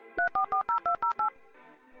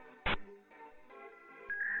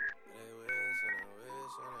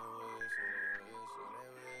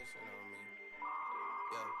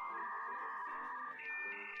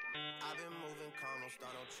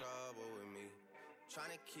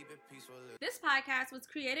This podcast was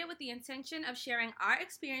created with the intention of sharing our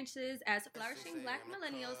experiences as flourishing Black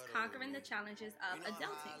millennials conquering the challenges of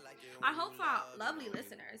adulting. Our hope for our lovely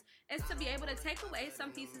listeners is to be able to take away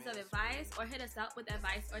some pieces of advice or hit us up with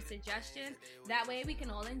advice or suggestions. That way we can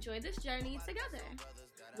all enjoy this journey together.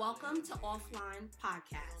 Welcome to Offline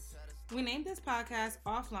Podcast. We named this podcast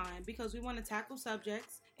Offline because we want to tackle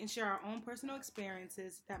subjects and share our own personal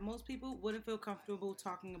experiences that most people wouldn't feel comfortable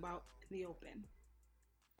talking about in the open.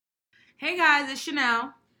 Hey guys, it's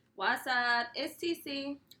Chanel. What's up? It's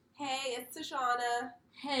TC. Hey, it's Tashana.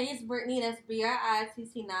 Hey, it's Brittany. That's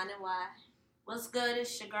BRITC9NY. What's good?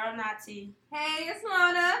 It's your girl Nati. Hey, it's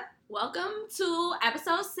Lana. Welcome to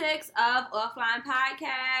episode 6 of Offline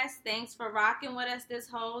Podcast. Thanks for rocking with us this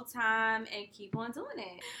whole time and keep on doing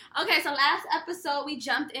it. Okay, so last episode we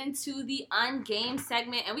jumped into the Ungame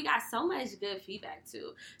segment and we got so much good feedback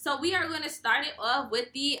too. So we are going to start it off with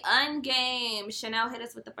the Ungame. Chanel, hit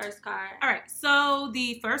us with the first card. All right, so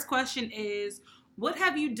the first question is, what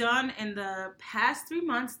have you done in the past 3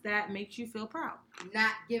 months that makes you feel proud?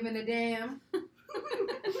 Not giving a damn.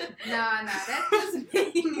 Nah,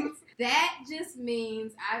 that just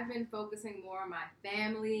means I've been focusing more on my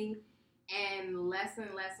family and less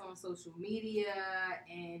on social media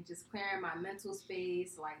and just clearing my mental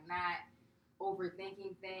space, like not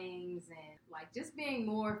overthinking things and like just being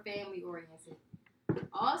more family oriented.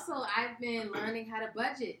 Also, I've been learning how to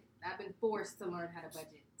budget. I've been forced to learn how to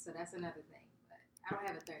budget, so that's another thing. But I don't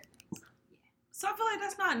have a third thing. So, yeah. So I feel like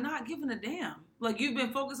that's not giving a damn. Like you've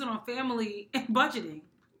been focusing on family and budgeting.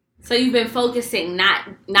 So you've been focusing, not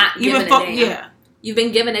giving a damn. Yeah. You've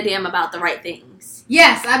been giving a damn about the right things.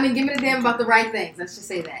 Yes, I've been giving a damn about the right things. Let's just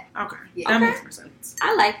say that. Okay. Yeah. That Okay. makes more sense.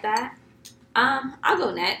 I like that. I'll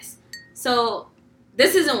go next. So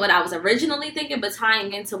this isn't what I was originally thinking, but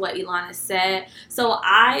tying into what Ilana said. So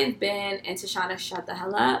I've been, and Tashana, shut the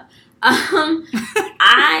hell up. I've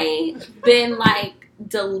been like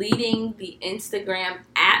deleting the Instagram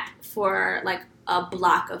app for like a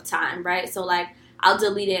block of time, right? So like I'll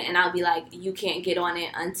delete it and I'll be like, you can't get on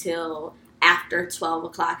it until after 12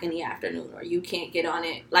 o'clock in the afternoon, or you can't get on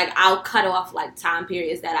it. Like I'll cut off like time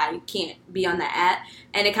periods that I can't be on the app,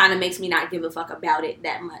 and it kind of makes me not give a fuck about it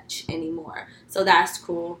that much anymore. So that's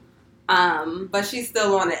cool. But she's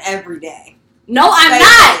still on it every day. No, I'm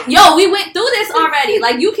not. Yo, we went through this already.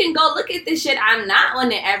 Like, you can go look at this shit. I'm not on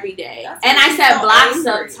it every day. And I said so blocks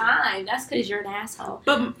angry. of time. That's because you're an asshole.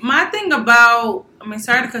 But my thing about,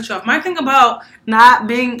 sorry to cut you off. My thing about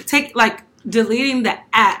deleting the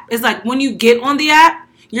app is like when you get on the app,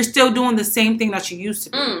 you're still doing the same thing that you used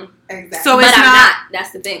to do. Exactly. So But it's I'm not. not.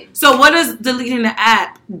 That's the thing. So what does deleting the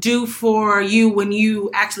app do for you when you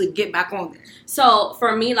actually get back on there? So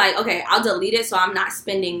for me, like, okay, I'll delete it so I'm not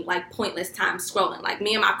spending like pointless time scrolling. Like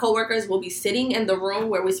me and my coworkers will be sitting in the room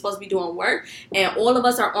where we're supposed to be doing work, and all of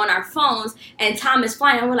us are on our phones, and time is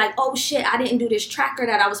flying, and we're like, oh shit, I didn't do this tracker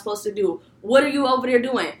that I was supposed to do. What are you over there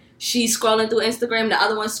doing? She's scrolling through Instagram, the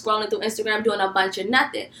other one's scrolling through Instagram doing a bunch of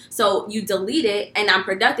nothing. So you delete it and I'm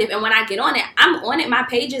productive, and when I get on it, I'm on it. My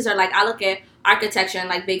pages are like, I look at architecture and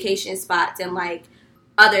like vacation spots and like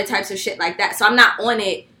other types of shit like that. So I'm not on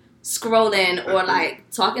it scrolling or like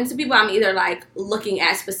talking to people. I'm either like looking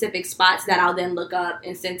at specific spots that I'll then look up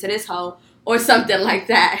and send to this hoe or something like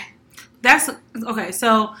that. That's okay.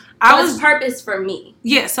 So I was purpose for me.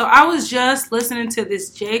 Yeah, so I was just listening to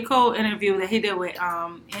this J. Cole interview that he did with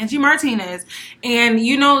Angie Martinez, and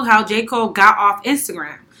you know how J. Cole got off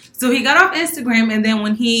Instagram. So he got off Instagram, and then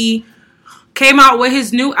when he came out with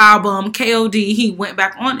his new album, KOD, he went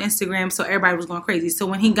back on Instagram, so everybody was going crazy. So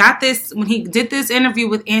when he did this interview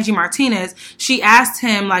with Angie Martinez, she asked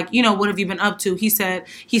him, like, you know, what have you been up to? He said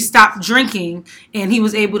he stopped drinking, and he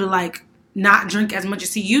was able to, like, not drink as much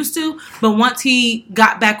as he used to. But once he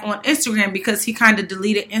got back on Instagram, because he kind of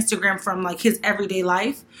deleted Instagram from, like, his everyday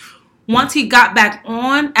life, once he got back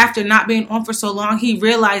on, after not being on for so long, he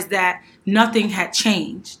realized that nothing had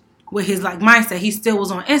changed with his like mindset. He still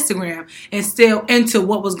was on Instagram and still into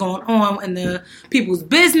what was going on in the people's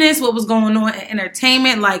business, what was going on in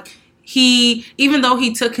entertainment. Like even though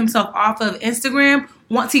he took himself off of Instagram,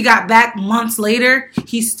 once he got back months later,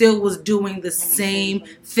 he still was doing the same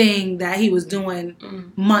thing that he was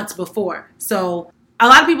doing months before. So a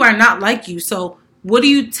lot of people are not like you. So what do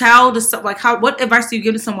you tell what advice do you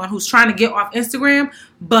give to someone who's trying to get off Instagram,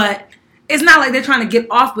 but it's not like they're trying to get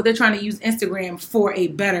off, but they're trying to use Instagram for a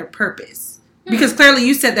better purpose? Because clearly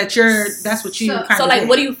you said that that's what you kind of So, like, did.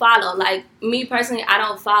 what do you follow? Like, me personally, I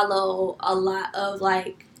don't follow a lot of,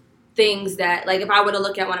 like, things that, like, if I were to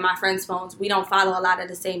look at one of my friends' phones, we don't follow a lot of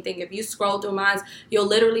the same thing. If you scroll through mine, you'll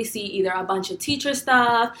literally see either a bunch of teacher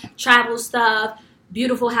stuff, travel stuff,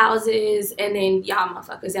 beautiful houses, and then y'all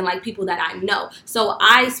motherfuckers and like people that I know. So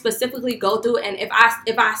I specifically go through, and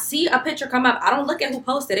if I see a picture come up, I don't look at who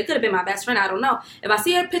posted. It could have been my best friend. I don't know. If I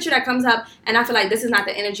see a picture that comes up and I feel like this is not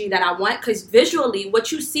the energy that I want, because visually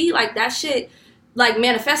what you see, like that shit, like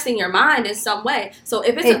manifesting your mind in some way. So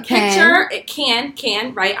if it's a picture, it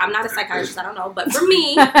can, right? I'm not a psychiatrist, I don't know, but for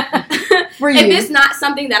me, if it's not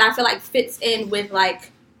something that I feel like fits in with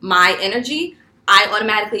like my energy, I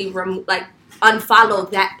automatically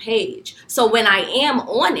unfollow that page. So when I am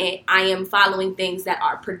on it, I am following things that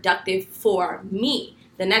are productive for me.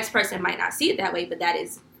 The next person might not see it that way, but that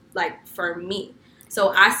is like for me. So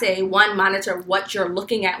I say, one, monitor what you're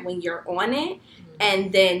looking at when you're on it.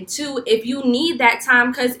 And then two, if you need that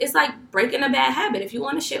time, because it's like breaking a bad habit. If you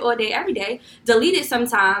want to shit all day, every day, delete it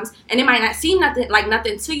sometimes. And it might not seem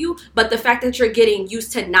nothing to you, but the fact that you're getting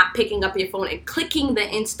used to not picking up your phone and clicking the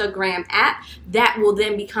Instagram app, that will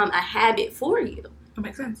then become a habit for you. That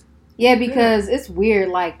makes sense. Yeah, because it's weird.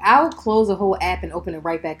 Like, I'll close a whole app and open it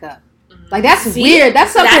right back up. Like, that's weird.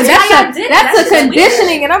 That's something. That's a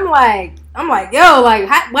conditioning. Weird. And I'm like, yo, like,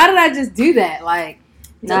 why did I just do that? Like,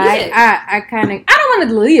 no, I kind of, I don't want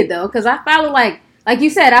to delete it though, because I follow like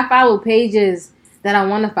you said, I follow pages that I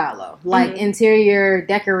want to follow, like interior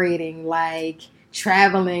decorating, like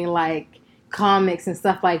traveling, like comics and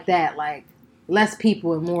stuff like that, like less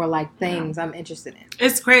people and more like things I'm interested in.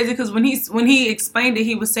 It's crazy because when he explained it,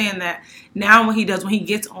 he was saying that now when he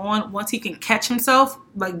gets on, once he can catch himself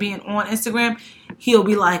like being on Instagram, he'll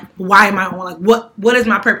be like, why am I on? Like, what is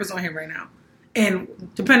my purpose on here right now? And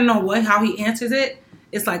depending on how he answers it,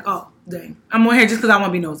 it's like, oh, dang, I'm on here just because I want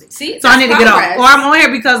to be nosy. See, so I need to get off. Or I'm on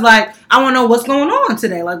here because, like, I want to know what's going on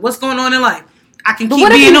today. Like, what's going on in life. I can keep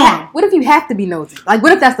being on. What if you have to be nosy? Like,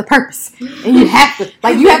 what if that's the purpose? And you have to,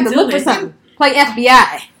 like, you have to look for something. Play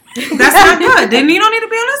FBI. That's not good. Then you don't need to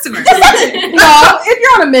be on Instagram. No, if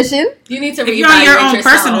you're on a mission. You need to if you're on your own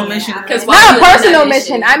personal mission. Not a personal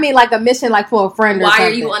mission. I mean like a mission like for a friend or something.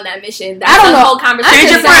 Why are you on that mission? That's I don't know. Whole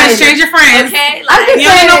conversation. Change your friends. Okay? Like, you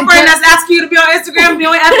don't need no friend that's asking you to be on Instagram, be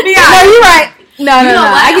on FBI. No, you're right. No.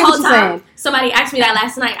 I get what you're saying. Somebody asked me that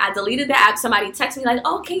last night. I deleted the app. Somebody texted me like,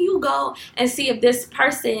 oh, can you go and see if this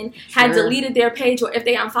person had deleted their page or if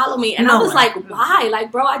they unfollow me? And I was like, why?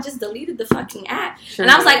 Like, bro, I just deleted the fucking app. And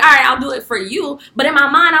I was like, all right, I'll do it for you. But in my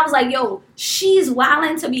mind, I was like, yo, she's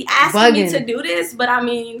wilding to be asking me to do this. But I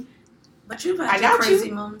mean. But you've had your crazy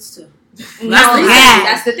moments too.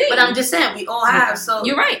 That's the thing. But I'm just saying, we all have. So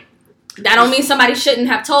you're right. That don't mean somebody shouldn't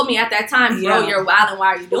have told me at that time, bro, you're wild and why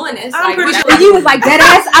are you doing this? I'm pretty sure he was like, that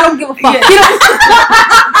ass, I don't give a fuck.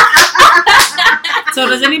 Yeah. So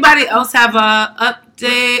does anybody else have a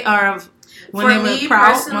update or when for they me were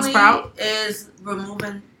proud, personally, most proud? is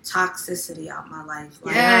removing toxicity out my life.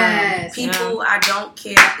 Like, yes. People, I don't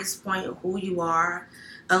care at this point who you are.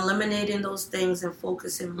 Eliminating those things and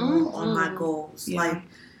focusing more on my goals. Yeah. Like,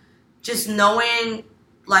 just knowing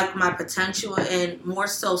like my potential and more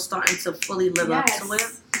so starting to fully live up to it.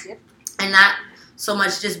 Yep. And not so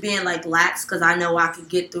much just being like lax because I know I could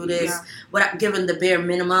get through this without giving the bare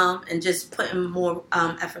minimum and just putting more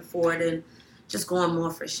effort forward and just going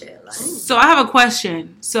more for shit. Like. So I have a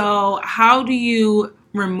question. So how do you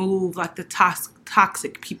remove like the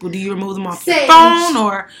toxic people? Do you remove them off your phone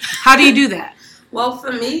or how do you do that? Well,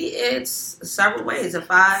 for me, it's several ways.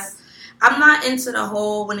 I'm not into the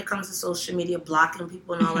whole, when it comes to social media, blocking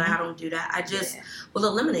people and all that. I don't do that. I just will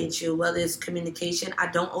eliminate you, whether it's communication. I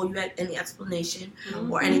don't owe you any explanation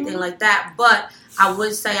or anything like that. But I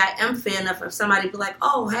would say I am fair enough if somebody be like,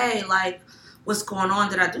 oh, hey, like, what's going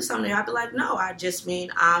on? Did I do something? I'd be like, no, I just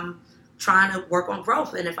mean I'm trying to work on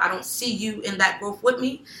growth. And if I don't see you in that growth with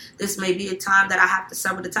me, this may be a time that I have to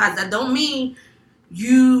sever the ties. That don't mean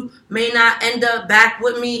you may not end up back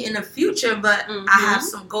with me in the future, but I have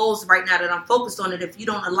some goals right now that I'm focused on. And if you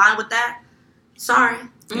don't align with that, sorry.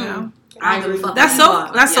 Yeah, I don't give a fuck.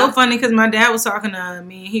 That's so funny because my dad was talking to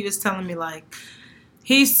me. He was telling me like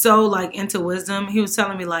he's so like into wisdom. He was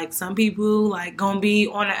telling me like some people like gonna be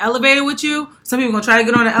on the elevator with you. Some people gonna try to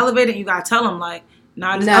get on the elevator and you gotta tell them like,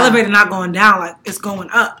 nah, this elevator not going down. Like it's going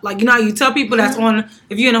up. Like you know how you tell people that's on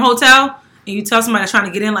if you're in a hotel. And you tell somebody that's trying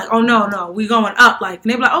to get in, like, oh, no, we going up. Like,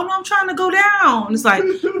 and they be like, oh, no, I'm trying to go down. And it's like,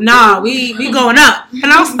 nah, we going up. And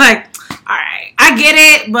I was like, all right, I get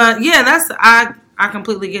it. But, yeah, I I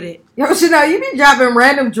completely get it. Yo, Chanel, you be dropping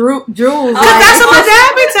random jewels. Cause that's what my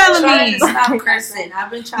dad be telling Trying me. to stop cursing.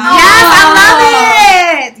 I've been trying. Yes, I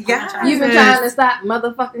love it. Yes. You've been trying to stop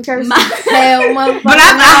motherfucking cursing. Hell, motherfucker. But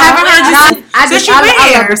I haven't heard you since you've been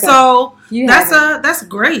here. So you that's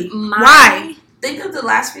great. Why? Think of the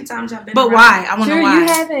last few times I've been. But around. why? I want to know why. You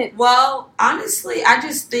haven't. Well, honestly, I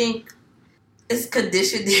just think it's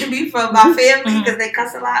conditioned in me from my family because they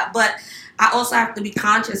cuss a lot. But I also have to be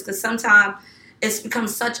conscious because sometimes it's become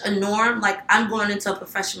such a norm. Like, I'm going into a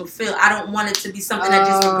professional field. I don't want it to be something that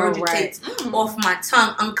just regurgitates off my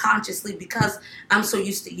tongue unconsciously because I'm so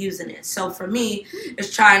used to using it. So for me,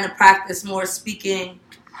 it's trying to practice more speaking,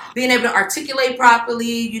 being able to articulate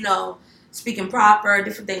properly, speaking proper,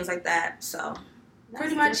 different things like that. So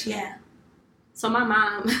pretty much, yeah. So my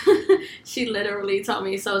mom, she literally told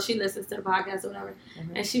me, so she listens to the podcast or whatever,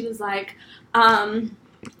 and she was like,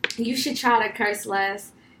 you should try to curse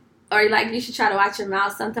less, or like you should try to watch your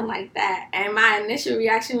mouth, something like that. And my initial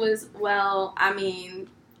reaction was, well, I mean,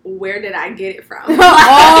 where did I get it from?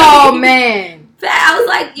 Oh man. I was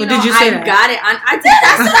like, did you say I that? got it. I did.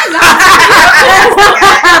 I said I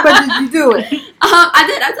got it. But did you do it? I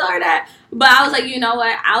did. I told her that. But I was like, you know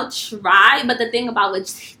what? I'll try. But the thing about what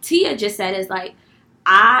Tia just said is like,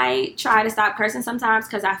 I try to stop cursing sometimes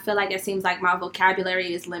because I feel like it seems like my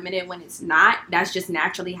vocabulary is limited when it's not. That's just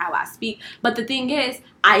naturally how I speak. But the thing is,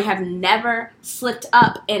 I have never slipped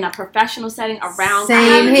up in a professional setting around.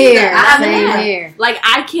 Same here. Like,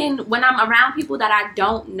 I can, when I'm around people that I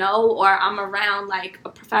don't know, or I'm around like a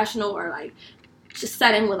professional or like just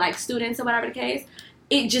setting with like students or whatever the case,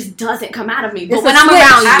 it just doesn't come out of me. But when I'm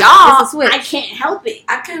around y'all, I can't help it.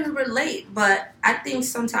 I can relate, but I think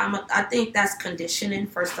sometimes, that's conditioning,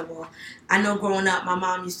 first of all. I know growing up, my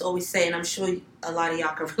mom used to always say, and I'm sure a lot of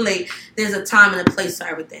y'all can relate, there's a time and a place for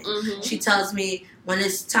everything. Mm-hmm. She tells me when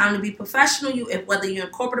it's time to be professional, whether you're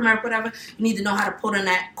in corporate America, whatever, you need to know how to put on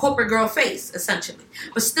that corporate girl face, essentially.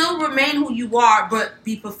 But still remain who you are, but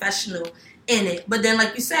be professional in it. But then,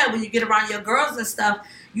 like you said, when you get around your girls and stuff,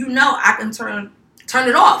 I can turn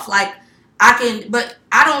it off. Like, but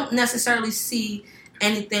I don't necessarily see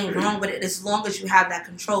anything wrong with it as long as you have that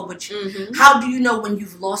control. But how do you know when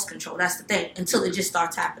you've lost control? That's the thing. Until it just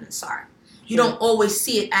starts happening. Sorry. You don't always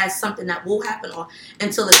see it as something that will happen or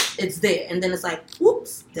until it's there. And then it's like,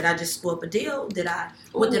 whoops, did I just screw up a deal?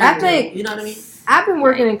 What did I do? You know what I mean? I've been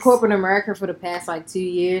working in corporate America for the past 2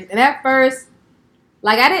 years. And at first,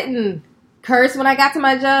 I didn't curse when I got to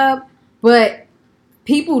my job, but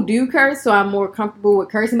people do curse, so I'm more comfortable with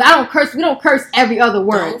cursing. But I don't curse. We don't curse every other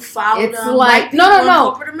word. Don't follow it's them like no.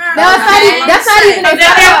 That's not even it.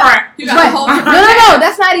 No.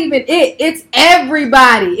 That's not even it. It's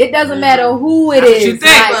everybody. It doesn't matter who it is. You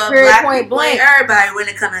think? Like, point blank. Everybody when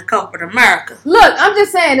it comes to corporate America. Look, I'm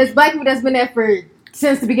just saying, there's black people that's been there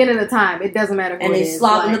since the beginning of time. It doesn't matter who and it they is.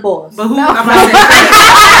 slogging the balls. But who? No.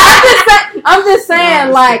 I'm just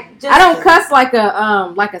saying, I don't cuss like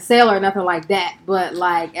a sailor or nothing like that. But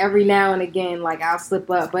every now and again, I'll slip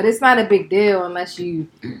up. But it's not a big deal unless you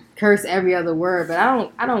curse every other word. But I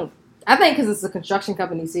think because it's a construction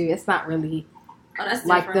company too, it's not really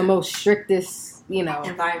the most strictest,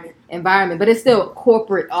 environment. But it's still a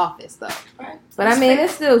corporate office though. Right. But I mean, it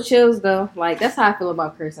still chills though. That's how I feel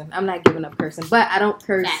about cursing. I'm not giving up cursing, but I don't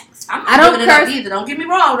curse. I don't curse either. Don't get me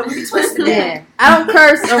wrong. Don't be twisted. Yeah, I don't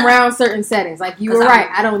curse around certain settings. Like you were right.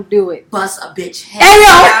 I don't do it. Bust a bitch head. Hey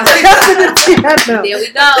yo,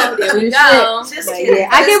 there we go. Just kidding. Yeah,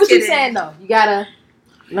 I get what you're saying though. You gotta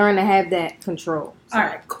learn to have that control. All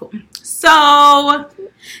right, cool. So,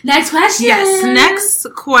 next question. Yes, next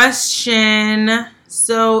question.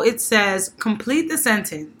 So it says, complete the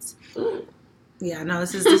sentence. Ooh. Yeah, no,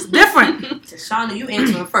 this is just different. Tashana, you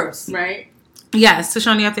answering first. Right? Yes,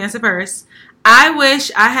 Tashana, you have to answer first. I wish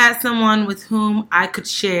I had someone with whom I could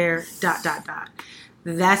share ...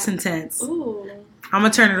 That's intense. Ooh. I'm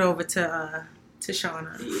going to turn it over to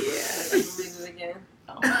Shauna. Yeah. Read it again.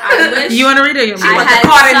 I wish you want to read it? She put the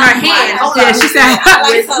card in her hand. Yeah, she said,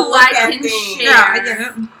 with who I can share. Yeah, I get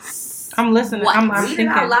it. I'm listening. I'm read thinking. it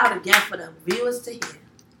out loud again for the viewers to hear.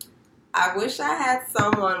 I wish I had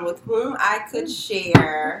someone with whom I could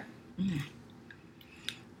share.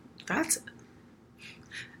 That's.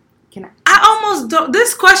 I almost don't.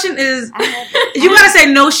 This question is. You gotta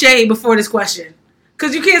say no shade before this question,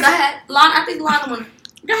 because you can't. Go ahead, Lana. I think Lana wanna.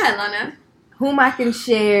 Go ahead, Lana. Whom I can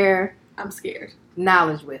share. I'm scared.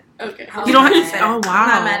 Knowledge with. Okay. You don't have to say. Oh wow. I'm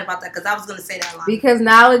not mad about that because I was gonna say that, Lana. Because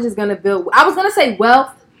knowledge is gonna build. I was gonna say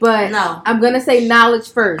wealth, but no. I'm gonna say knowledge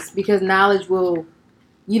first because knowledge will.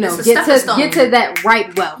 Get to that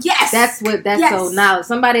right wealth. Yes. That's so knowledge.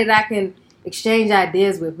 Somebody that I can exchange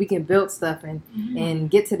ideas with, we can build stuff and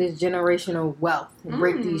get to this generational wealth and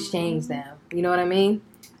break these chains down. You know what I mean?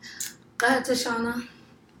 Go ahead, Tashana.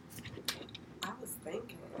 I was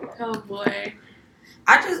thinking. Oh boy.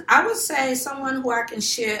 I would say someone who I can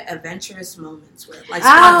share adventurous moments with, like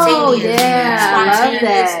spontaneous,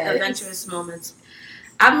 adventurous moments.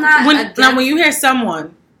 I'm not. Now, when you hear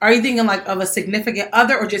someone, are you thinking like of a significant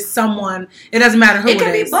other or just someone? It doesn't matter who it is. It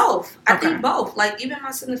can be both. I think both. Like even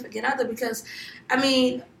my significant other, because I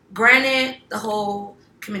mean, granted, the whole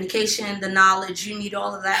communication, the knowledge, you need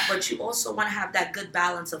all of that, but you also want to have that good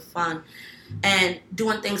balance of fun and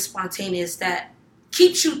doing things spontaneous that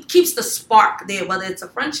keeps the spark there, whether it's a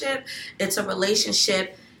friendship, it's a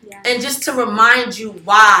relationship, and just to remind you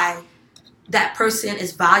why that person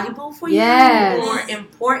is valuable for you or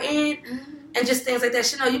important, and just things like that.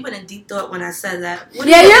 You know, you've been in deep thought when I said that. You're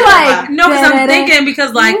like, no, because I'm thinking,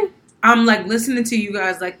 because like I'm like listening to you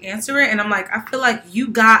guys like answer it, and I'm like, I feel like you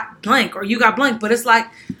got blank or you got blank, but it's like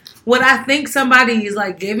what I think somebody is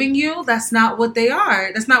like giving you, that's not what they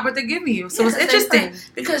are. That's not what they're giving you. So it's interesting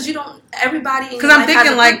because you don't. Everybody. Because I'm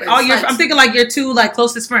thinking like all your. I'm thinking like your two like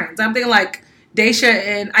closest friends. I'm thinking like Daisha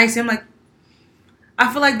and Icy. I'm like,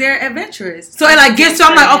 I feel like they're adventurous. So it like gets. So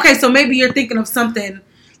I'm like, okay, so maybe you're thinking of something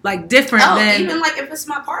like different than even like if it's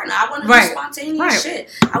my partner, I want to do spontaneous shit.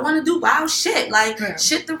 I want to do wild shit, like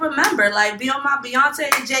shit to remember, like be on my Beyonce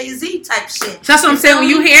and Jay-Z type shit. So that's what I'm saying. When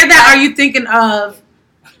you hear that, are you thinking of?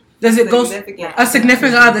 Does it go a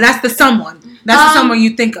significant other? That's the someone. That's the someone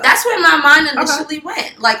you think of. That's where my mind initially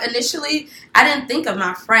went. Like initially, I didn't think of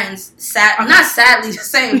my friends. Not sadly the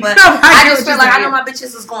same, but I just feel like I know my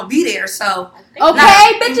bitches is gonna be there. So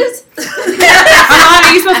bitches.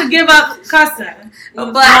 Alana, you supposed to give up cussing.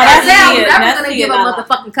 But I'm never gonna give up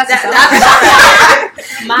motherfucking cussing.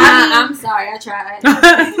 I'm sorry, I tried.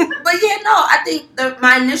 But yeah, no, I think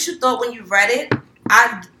my initial thought when you read it,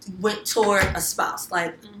 I went toward a spouse,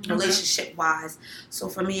 like relationship wise. So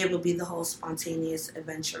for me, it would be the whole spontaneous,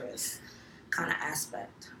 adventurous kind of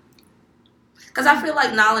aspect. Because I feel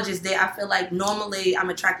like knowledge is there. I feel like normally I'm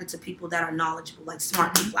attracted to people that are knowledgeable, like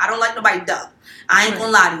smart people. I don't like nobody dumb. I ain't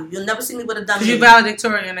gonna lie to you. You'll never see me with a dumb. You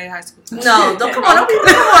valedictorian in high school. No, don't come on. Don't come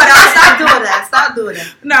on. Stop doing that. Stop doing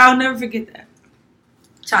that. No, I'll never forget that.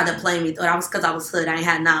 Tried to play me. Thought I was because I was hood. I ain't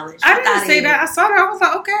had knowledge. I didn't say that. I saw that. I was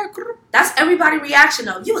like, okay. That's everybody reaction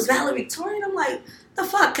though. You was valedictorian. I'm like, the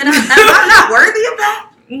fuck? Am I not worthy of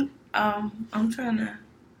that? I'm trying to.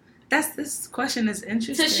 This question is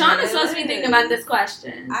interesting. Tashana is supposed to be thinking about this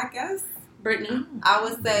question. I guess Brittany. I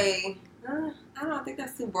would say I don't think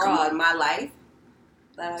that's too broad. My life.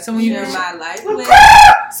 So when you share my life with.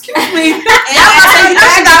 Excuse me.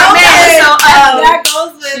 That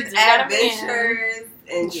goes with adventures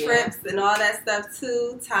and trips and all that stuff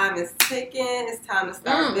too. Time is ticking. It's time to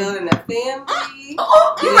start building a family.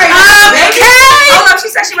 You ready to go baby? Hold up, she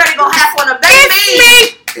said she ready to go half on a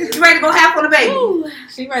baby. She's ready to go half on a baby.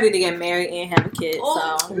 She ready to get married and have a kid.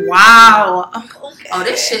 So wow. Okay. Oh,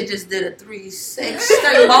 this shit just did a 360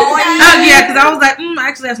 boy. Oh yeah, because I was like, I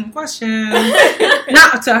actually have some questions.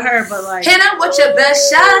 Not to her, but like, hit her with your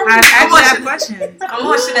best shot. I actually have questions. Come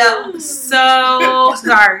on, Chanel. So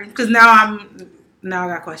sorry, because now I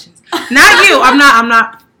got questions. Not you. I'm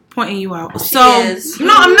not pointing you out. So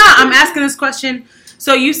no, I'm not. I'm asking this question.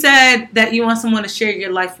 So you said that you want someone to share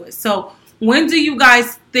your life with. So when do you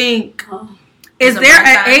guys think? Is there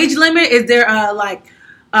an age limit? Is there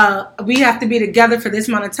we have to be together for this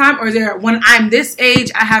amount of time, or is there when I'm this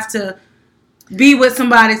age I have to be with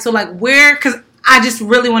somebody? So like where? Because I just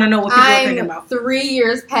really want to know what people are thinking about. 3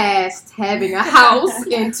 years past having a house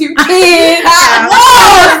and 2 kids.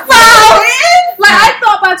 Like I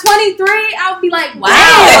thought by 23 I would be like, wow,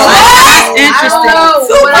 that's interesting.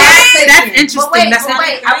 That's interesting.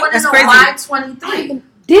 I want to know why 23.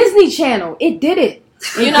 Disney Channel, it did it.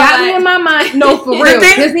 It got me in my mind. No, for real.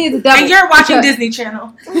 Disney is the devil. And you're watching Disney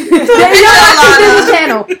Channel. You're watching Disney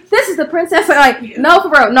Channel. This is the princess. Like, no, for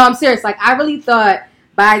real. No, I'm serious. Like, I really thought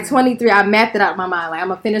by 23, I mapped it out in my mind. Like, I'm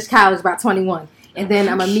going to finish college by 21. And then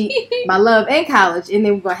I'm going to meet my love in college. And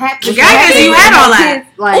then we're going to have to. You had all that.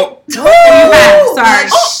 Like, sorry.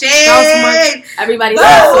 Shit. Everybody.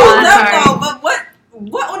 But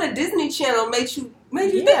what on a Disney Channel made you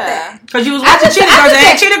think that? Because you was watching Cheetah Girls.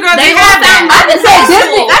 And Cheetah Girls didn't have that.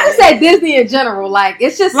 I just said Disney in general. Like,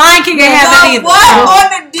 it's just Lion King didn't have that either. What on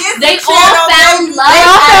the Disney Channel? They all found love. They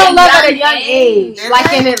all fell in love at a young age.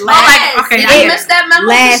 Like, and it Okay, it missed that memo.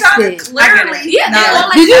 lasted. Clearly. Yeah,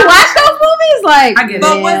 Did you watch those movies? Like, I get it.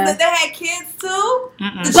 But was it they had kids too?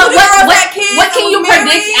 Mm-mm. The But two girls had kids. what can and you was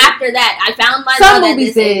predict married? after that? I found my some love at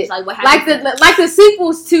movies this age. did. Like what Like happened? the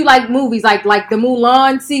sequels to like movies, like the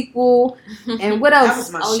Mulan sequel, and what That else?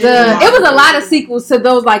 was my Oh, shit. yeah. It was a lot of sequels to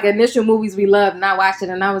those like initial movies we loved, and I watched it,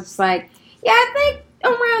 and I was just like, yeah, I think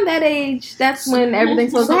around that age, that's when everything's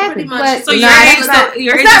supposed to So happen. pretty much- But So Nah, your that's age, not-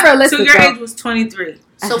 it's not realistic, So your though. age was 23.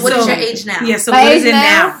 So what is So- your age now? Yeah. So My what is age it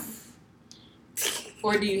now?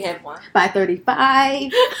 Or do you have one? by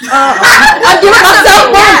 35, I'm giving myself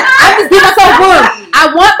room. I'm just giving myself room.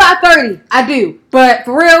 I want by 30, I do, but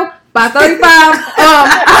for real, by 35,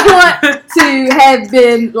 I want to have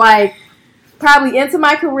been like probably into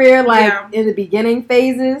my career, like in the beginning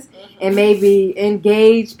phases, and maybe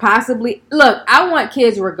engaged, possibly. Look, I want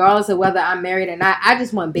kids regardless of whether I'm married or not. I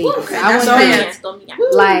just want babies. Okay, I want that's kids.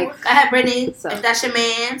 fair. Like, Go ahead, Brittany. So. If that's your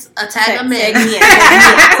man's, tag Tag him me in. in.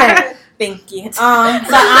 Thank you. So I'm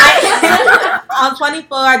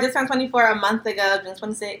 24. I just turned 24 a month ago, June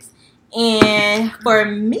 26th. And for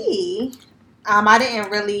me, I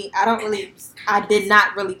did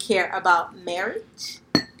not really care about marriage.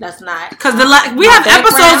 That's not Because we my have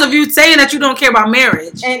episodes background. of you saying that you don't care about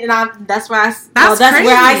marriage. and that's where I That's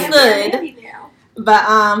where I crazy. stood. But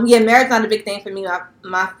marriage not a big thing for me.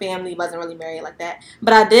 My family wasn't really married like that.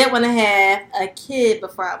 But I did want to have a kid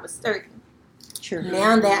before I was 30. True.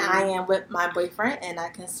 Now that I am with my boyfriend and I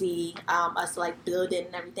can see us like building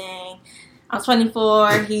and everything. I'm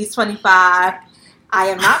 24. He's 25. I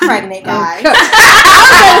am not pregnant, guys. I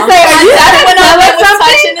was gonna say, are you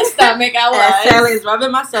touching the stomach. I Sally is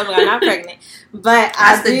rubbing my stomach. I'm not pregnant, but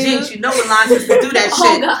That's the jinx. You know Alonzo used to do that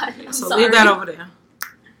Oh shit. God, I'm So sorry. leave that over there.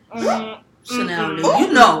 Chanel,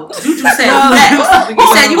 you know. You said next.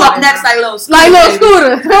 You said you up next like little scooter. like little baby.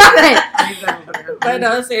 scooter? Right. Leave that over there. But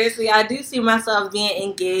no, seriously, I do see myself being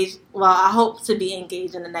engaged. Well, I hope to be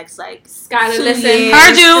engaged in the next Skylar, 2 listen. years,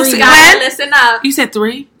 Heard you, 3 Skylar, Glenn. listen up. You said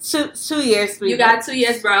 3? two years. 3 You got 2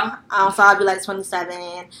 years, bro. So I'll be like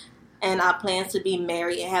 27, and I plan to be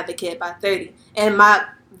married and have a kid by 30. And my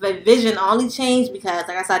vision only changed because,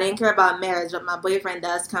 like I said, I didn't care about marriage, but my boyfriend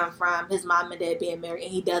does come from his mom and dad being married,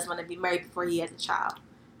 and he does want to be married before he has a child.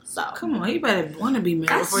 So Come on, you better want to be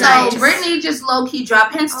married before you So have a child. Brittany just low key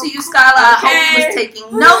dropped hints to you, Skylar. I hope you was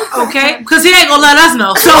taking notes. Okay, because he ain't gonna let us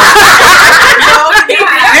know. So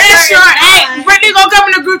yeah, sure. Hey, Brittany gonna come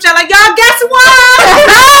in the group chat like, y'all guess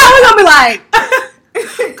what? We're gonna be like,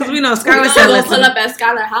 Because we know We're Skylar gonna said, go listen. pull up at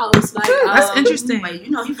Skylar house. Like, That's interesting. Wait,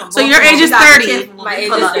 you know he from So your Baltimore. age is We gotta be 30. careful when My we age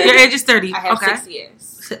pull is up. 30. Your age is 30. I have Okay. 6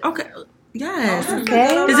 years. Okay. Yes. Okay.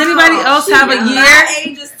 Does anybody else have a year? My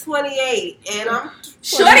age is 28, and I'm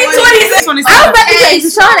Shorty 26. I was about to say,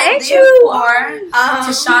 Tashana, ain't you? Therefore,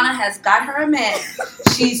 Tashana has got her a man.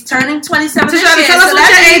 She's turning 27 this Tashana, year. tell us so what that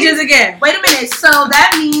your age means- is again. Wait a minute. So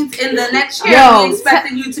that means in the next year, Yo, we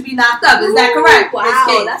expecting you to be knocked up. Is that correct? Wow, Miss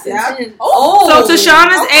Kate? that's Yeah. intense. Oh. So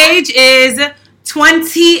Tashana's age is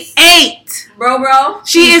 28. Bro.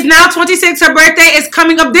 She is now 26. Her birthday is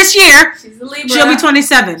coming up this year. She's a Libra. She'll be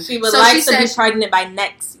 27. She would So like she to be said- pregnant by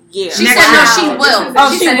next year. She Next said no, year. she will.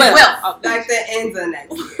 Oh, she she said will. will. Oh, like the ends of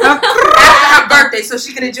next year. After her birthday, so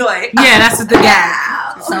she can enjoy it. Yeah, that's the guy.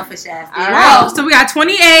 Selfish ass. All bitch. right. Oh, so we got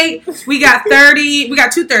 28. We got 30. We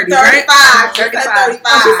got 2 30s, 35. right? She said 35.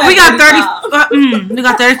 35. We got 30. We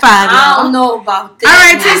got 35. I Y'all. don't know about that. All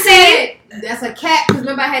right, I TC. said, that's a cat, because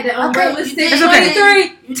remember I had the unrealistic It's okay.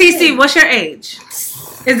 23. TC, what's your age?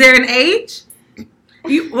 Is there an age? All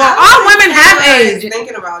women have age.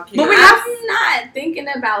 Thinking about kids. But we have. I'm not thinking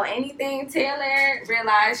about anything. Taylor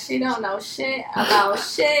realized she don't know shit about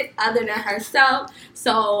shit other than herself.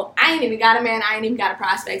 So I ain't even got a man. I ain't even got a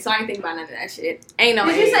prospect. So I ain't thinking about none of that shit. Ain't no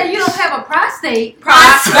Did you age. say you don't have a prostate?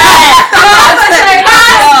 Prospect.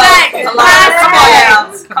 Come on now.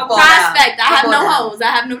 Prospect. I have Come no on now. hoes. I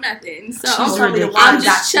have no nothing. So Don't tell me the wine I'm got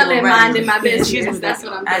just you chilling, already. minding my Yeah, she's business. a That's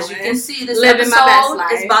what I'm As you doing. can see, this Living my best episode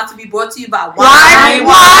life. is about to be brought to you by Wine,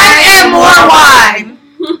 and more wine.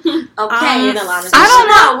 Okay, And Alana. I don't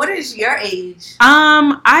know. What is your age?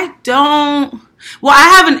 I don't. Well, I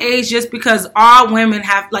have an age just because all women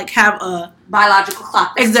have a Biological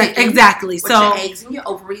clock. that's ticking exactly. With So your eggs and your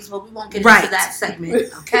ovaries, but we won't get Right. into that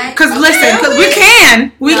segment. Okay. because listen, because we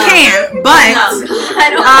can, No. but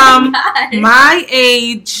God. my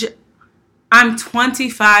age, I'm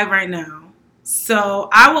 25 right now, so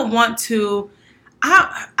I would want to.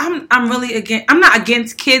 I'm really against. I'm not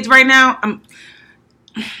against kids right now.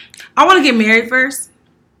 I want to get married first,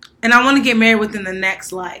 and I want to get married within the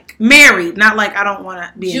next married, not I don't want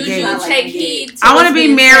to be Juju, engaged. take heed. I want to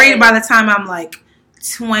be married by the time I'm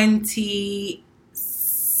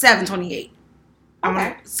 27, 28.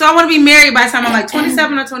 Okay. So I want to be married by the time I'm like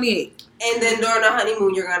 27 or 28. And then during the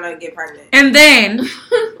honeymoon, you're gonna get pregnant. And then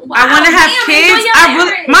I want to have kids.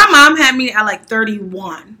 My mom had me at like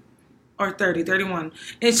 31 or 31.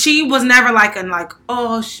 And she was never like,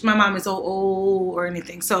 oh, my mom is so old or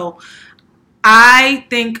anything. So I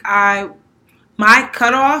think my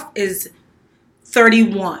cutoff is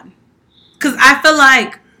 31. Because I feel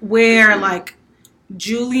like where like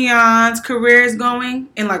Julian's career is going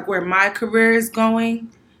and like where my career is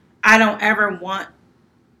going, I don't ever want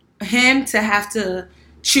him to have to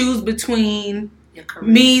choose between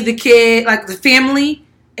me, the kid, like the family,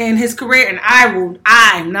 and his career, and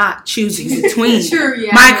I'm not choosing between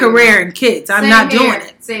my career and kids. I'm not doing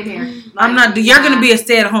it. Same here. I'm not. You're gonna be a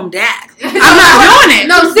stay-at-home dad. I'm not doing it.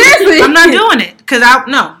 No, seriously. I'm not doing it because I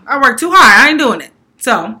work too hard. I ain't doing it.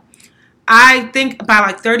 So I think by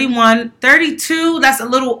like 31, 32, that's a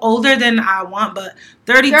little older than I want, but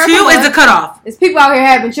 32 is the cutoff. There's people out here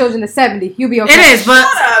having children at 70. You'll be okay. It is, but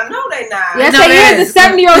shut up. No, they not. Yes, they is. The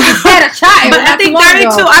 70-year-old just had a child. But I think 32.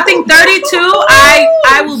 I think 32.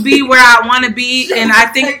 I will be where I want to be, and I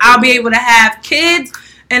think I'll be able to have kids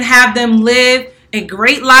and have them live a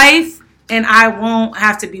great life, and I won't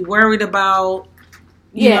have to be worried about.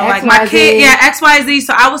 You know, like my kid, XYZ.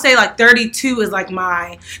 So I would say like 32 is like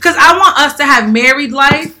because I want us to have married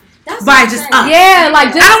life by just us. Yeah,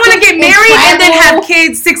 like just I don't want to get married and then have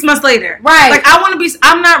kids 6 months later. Right. Like I want to be.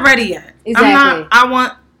 I'm not ready yet. Exactly. I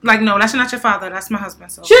want no. That's not your father. That's my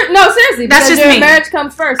husband. So sure. No, seriously. That's just me. Marriage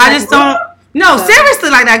comes first. I just don't. No, seriously,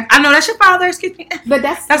 like that. I know that's your father. Excuse me. But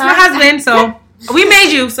that's my husband. So. We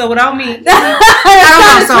made you, so without me,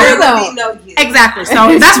 I don't know. So exactly.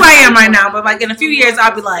 So that's where I am right now. But like in a few years,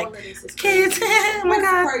 I'll be like, kids, oh my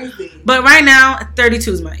god. Crazy. But right now,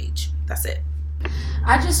 32 is my age. That's it.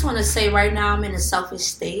 I just want to say right now I'm in a selfish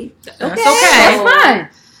state. That's okay. That's fine.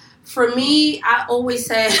 For me, I always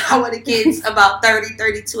said I wanted kids about 30,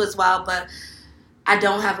 32 as well, but I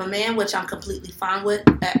don't have a man, which I'm completely fine with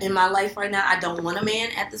in my life right now. I don't want a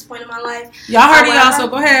man at this point in my life. Y'all heard it, y'all, so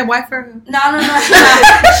go ahead, wife her. No.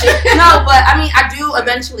 No, but I mean, I do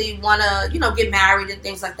eventually want to, get married and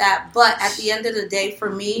things like that. But at the end of the day,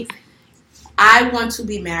 for me, I want to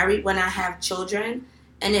be married when I have children.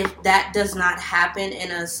 And if that does not happen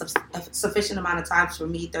in a sufficient amount of times for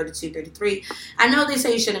me, 32, 33, I know they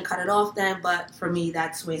say you shouldn't cut it off then, but for me,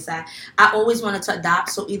 that's where it's at. I always wanted to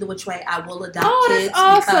adopt, so either which way, I will adopt kids.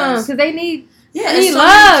 Oh, that's awesome, because they need so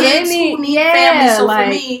love. Many kids who need family. So for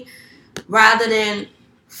me, rather than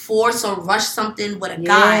force or rush something with a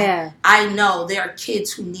guy, I know there are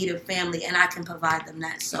kids who need a family, and I can provide them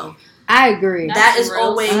that. So I agree. That is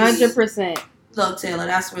always 100%. Look, Taylor,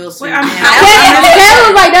 that's real sweet. Taylor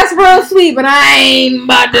was like, that's real sweet, but I ain't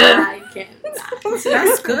about to. I can't.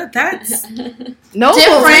 That's good. That's different.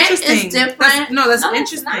 It's different. That's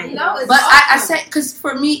interesting. But I said, because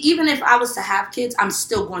for me, even if I was to have kids, I'm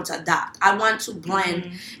still going to adopt. I want to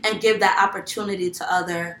blend and give that opportunity to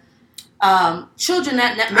other children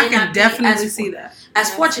that may not definitely be see that. As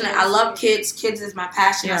fortunate. I love kids. Kids is my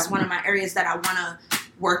passion. That's one of my areas that I want to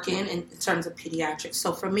work in terms of pediatrics.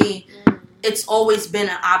 So for me, it's always been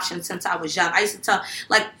an option since I was young. I used to tell,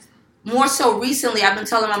 like, more so recently, I've been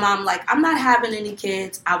telling my mom, like, I'm not having any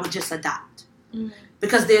kids. I would just adopt.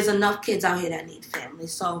 Because there's enough kids out here that need family.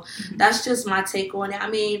 So that's just my take on it. I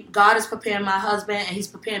mean, God is preparing my husband, and he's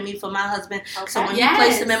preparing me for my husband. Okay. So when he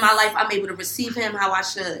placed him in my life, I'm able to receive him how I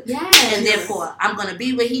should. Yes. And therefore, I'm going to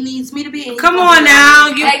be where he needs me to be. Come on now.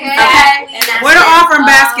 Where the offering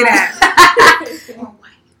basket at?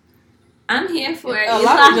 I'm here for it.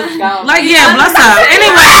 Like, yeah, bless her.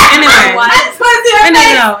 Anyway.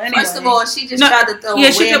 First of all, she just tried to throw a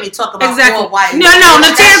whammy talk about exactly. white. No,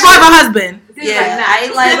 Natia go have a husband. Yeah, I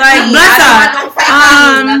ain't like bless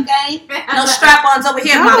her. Okay? No strap-ons over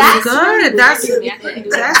here, mama. That's good. That's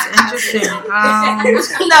interesting.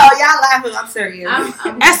 No, y'all laughing. I'm serious.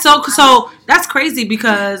 That's so that's crazy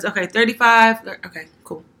because 35. Okay,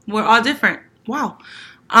 cool. We're all different. Wow.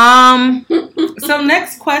 So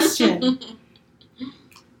next question.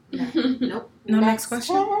 Nope. No next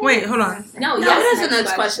question. Wait, hold on. No, there's a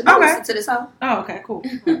next question. Okay. Listen to this hoe. Oh, okay, cool.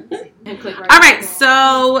 All right.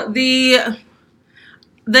 So the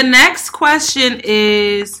next question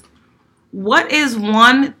is, what is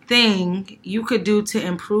one thing you could do to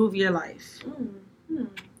improve your life?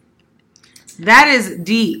 That is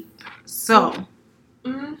deep. So,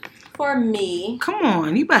 for me, come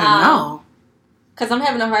on, you better know. Because I'm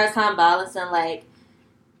having a hard time balancing, like,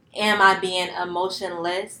 am I being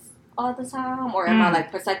emotionless all the time? Or am I,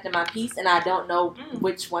 like, protecting my peace? And I don't know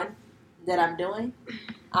which one that I'm doing.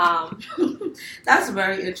 That's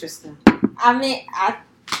very interesting. I mean, I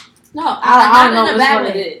don't know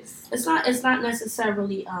what it is. It's not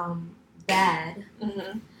necessarily bad.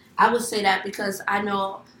 Mm-hmm. I would say that because I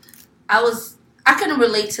know I can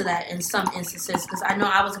relate to that in some instances because I know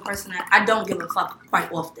I was a person that I don't give a fuck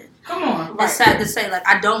quite often. Come on. It's sad to say, like,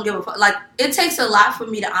 I don't give a fuck. Like, it takes a lot for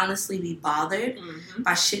me to honestly be bothered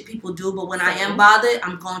by shit people do, but when I am bothered,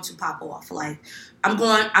 I'm going to pop off. Like, I'm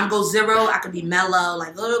go zero, I could be mellow,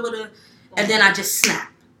 like, and then I just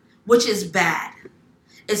snap, which is bad.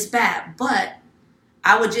 It's bad, but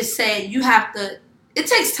I would just say it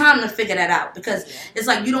takes time to figure that out because it's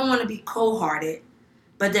like you don't want to be cold-hearted,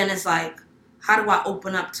 but then it's like, how do I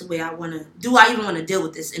open up to where I want to? Do I even want to deal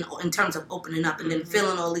with this in terms of opening up and then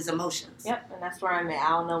feeling all these emotions? Yep, and that's where I'm at. I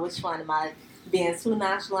don't know which one. Am I being too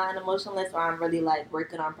nonchalant and emotionless, or I'm really like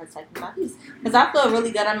working on protecting my peace? Because I feel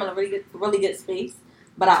really good. I'm in a really good space,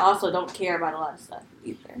 but I also don't care about a lot of stuff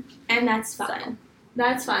either. And that's fine.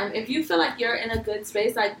 That's fine. If you feel like you're in a good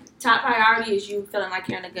space, like top priority is you feeling like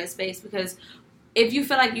you're in a good space because if you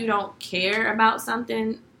feel like you don't care about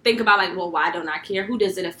something, think about like, well, why don't I care? Who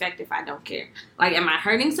does it affect if I don't care? Like, am I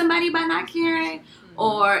hurting somebody by not caring?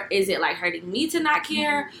 Or is it like hurting me to not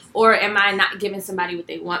care? Or am I not giving somebody what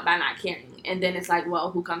they want by not caring? And then it's like, well,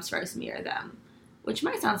 who comes first, me or them? Which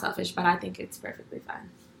might sound selfish, but I think it's perfectly fine.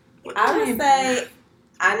 I would say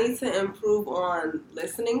I need to improve on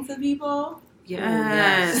listening to people.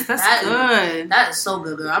 Yes, that's good. That is so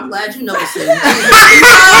good, girl. I'm glad you noticed it. No, I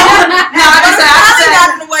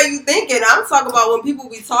not the way you thinking. I'm talking about when people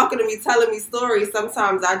be talking to me, telling me stories.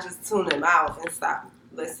 Sometimes I just tune them out and stop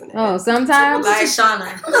listening. Oh, sometimes? Like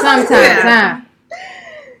Shauna. Sometimes, huh?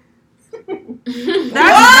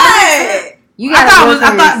 What? You gotta work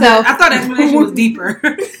on yourself. I thought the explanation was deeper. We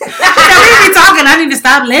be talking. I need to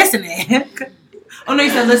stop listening. Oh no,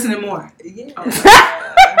 you said listening more. Yeah. Okay.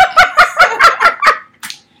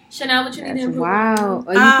 Chanel, what you need to improve? Wow.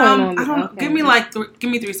 Are you I don't know.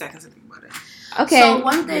 Give me 3 seconds to think about it. Okay. So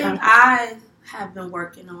one thing I have been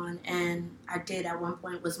working on, and I did at one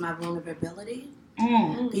point, was my vulnerability.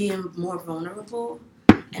 Being more vulnerable.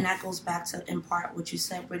 And that goes back to, in part, what you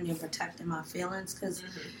said, Brittany, protecting my feelings. Because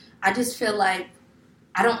I just feel like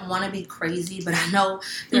I don't want to be crazy, but I know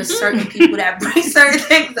there's certain people that bring certain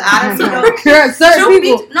things out of me. Certain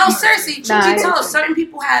people. Seriously, truth be told, certain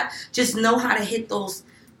people just know how to hit those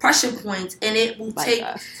pressure points, and it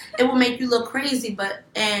will make you look crazy.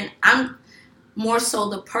 And I'm more so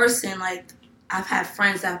the person, like, I've had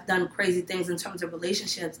friends that have done crazy things in terms of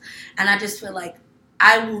relationships, and I just feel like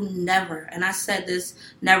I will never, and I said this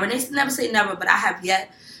never, and they never say never, but I have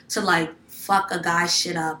yet to, like, fuck a guy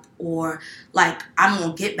shit up, or, like, I'm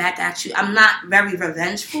gonna get back at you. I'm not very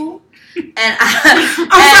revengeful. And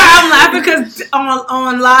I'm laughing because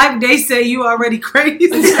on live they say you already crazy.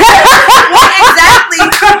 Well, exactly.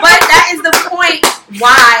 But that is the point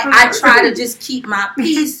why I try to just keep my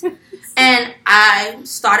peace. And I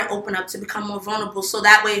started opening up to become more vulnerable. So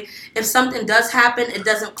that way, if something does happen, it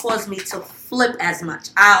doesn't cause me to flip as much.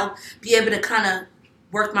 I'll be able to kind of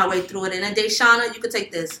work my way through it. And then, Deshauna, you could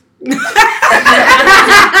take this.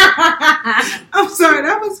 I'm sorry,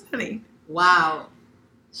 that was funny. Wow.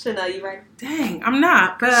 Chanel, you right? Dang, I'm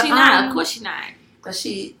not. But She not. Of course she not. Because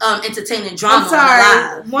she entertaining drama I'm sorry.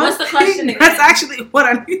 on live. What's the question again? That's actually what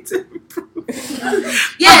I need to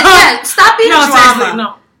improve. Yeah. Stop being drama. Seriously,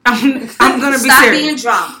 no. I'm gonna be Stop serious. being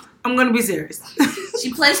drama. I'm gonna be serious.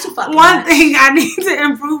 She plays too fucking One much. thing I need to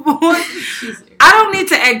improve on. I don't need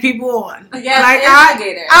to egg people on. Yeah, like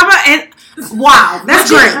instigator. Wow, that's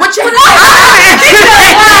great. What you want to say?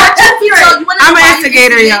 I'm an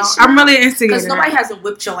instigator, yo. I'm really an instigator. Because nobody hasn't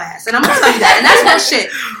whipped your ass, and I'm gonna tell you that. And that's no shit.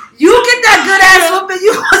 You get that good ass whooping,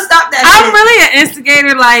 you gonna stop that. I'm shit. really an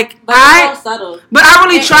instigator. Like But it's so subtle. But I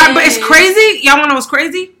really try. But it's crazy. Y'all wanna know what's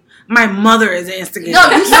crazy? My mother is an instigator. No,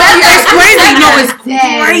 you said that. It's crazy. No, it's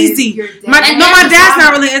Dad, crazy. your dad. My dad's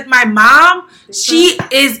not really. My mom, she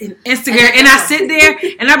is an instigator, and I sit there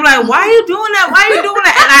and I be like, "Why are you doing that? Why are you doing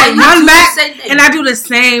that?" And I run back and I do the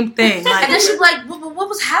same thing. Like, and then she's like, "What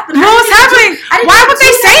was happening? what was happening? Why would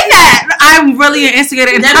they say that?" I'm really an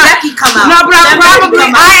instigator. And then Becky come out. No, but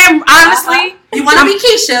I am honestly. You want to be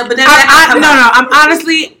Keisha, but then I'm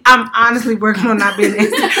honestly working on not being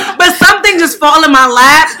instigator. But something just fall in my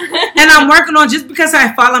lap, and I'm working on just because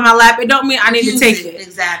I fall in my lap. It don't mean I need to take it.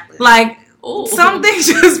 Exactly. Like some things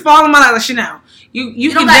just fall in my lap. Like, Chanel,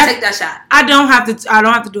 you don't gotta take that shot. I don't have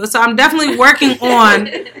to do it. So I'm definitely working on.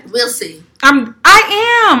 We'll see. I'm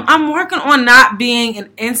working on not being an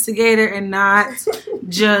instigator and not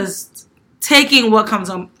just taking what comes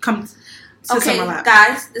Okay,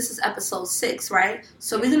 guys, this is episode 6, right?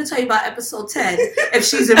 So we're gonna tell you about episode 10 if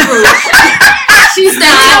she's improved. She's not.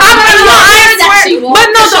 But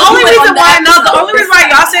no, the only reason why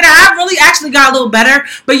y'all say that, I really actually got a little better.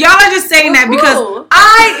 But y'all are just saying that because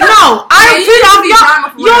y'all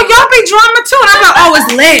be drama too, and I'm like, oh, it's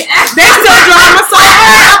lit. That's still drama, so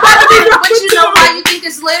but you know why you think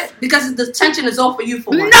it's lit? Because the tension is off for you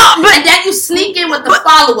for once. No, but and then you sneak in with the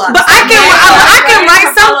follow-up. But I can write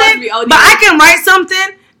something. But I can write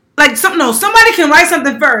something. Like somebody can write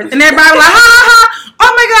something first, and everybody like, ha ha ha!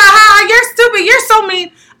 Oh my god, ha! You're stupid. You're so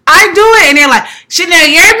mean. I do it, and they're like, Chanel,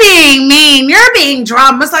 you're being mean. You're being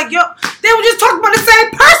drama. It's like, yo, they were just talking about the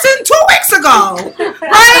same person 2 weeks ago,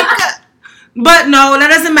 right? But no, that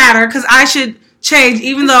doesn't matter because I should change,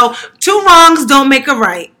 even though 2 wrongs don't make a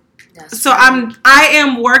right. So I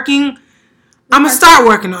am working. I'm gonna start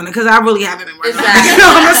working on it because I really haven't been working on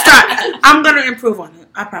it. I'm gonna improve on it.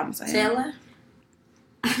 I promise. Taylor.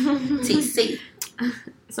 TC.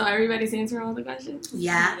 So everybody's answering all the questions?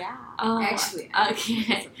 Yeah. Oh, actually.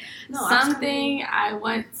 Okay. No, something I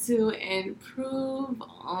want to improve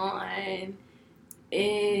on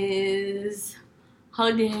is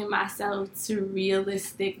holding myself to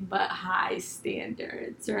realistic but high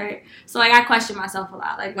standards, right? So like I question myself a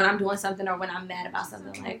lot. Like when I'm doing something or when I'm mad about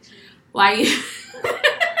something, like, why you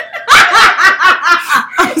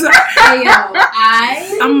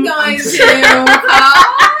I'm going to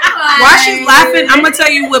while she's laughing, I'm gonna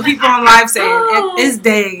tell you what people on live say. It's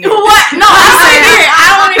dang. What? No,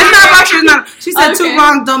 I it's not about you. No. She said 2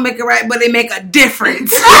 wrongs don't make it right, but they make a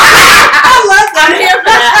difference. I love that. I'm here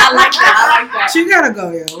for that. I like that. You gotta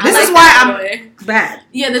go, yo. This is why I'm bad.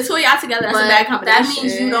 Yeah, the 2 of y'all together, that's a bad combination. That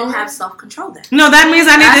means you don't have self-control then. No, that means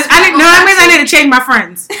I need to change my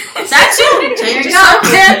friends. That's you. Change yourself.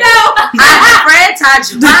 There you go. My friend taught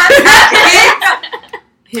you.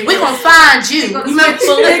 We're going to find you.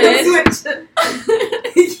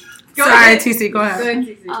 Sorry, TC, go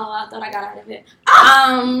ahead. Oh, I thought I got out of it.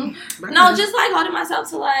 No, just like holding myself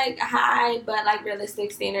to like high but like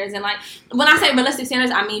realistic standards. And like when I say realistic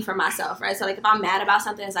standards, I mean for myself, right? So like if I'm mad about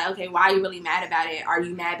something, it's like, okay, why are you really mad about it? Are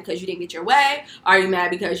you mad because you didn't get your way? Are you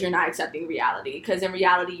mad because you're not accepting reality? Because in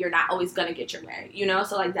reality, you're not always going to get your way, you know?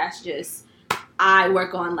 So like that's just, I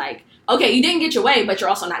work on like, okay, you didn't get your way, but you're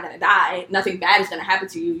also not going to die. Nothing bad is going to happen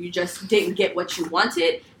to you. You just didn't get what you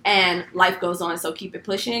wanted, and life goes on, so keep it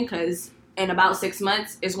pushing, because in about 6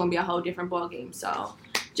 months, it's going to be a whole different ballgame. So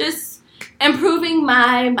just improving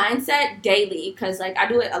my mindset daily, because, like, I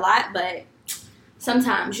do it a lot, but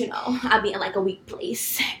sometimes, you know, I'll be in, like, a weak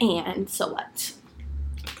place, and so what?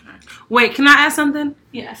 Wait, can I add something?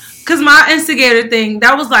 Yes. Because my instigator thing,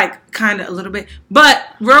 that was like kind of a little bit. But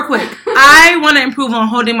real quick, I want to improve on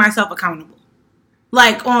holding myself accountable.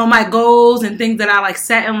 Like on my goals and things that I like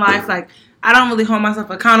set in life. Like I don't really hold myself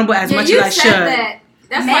accountable as much as I should.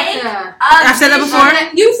 That's like I've said that before.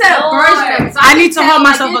 You said a version of it. So I need to hold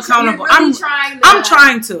myself accountable. Really I'm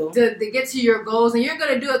trying to get to your goals, and you're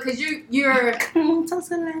gonna do it because you're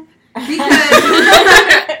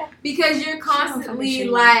because you're constantly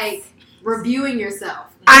like reviewing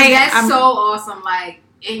yourself. That's so awesome. Like,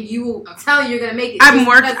 and I'm telling you, you're gonna make it. I'm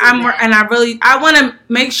working, and I want to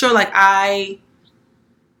make sure. Like, I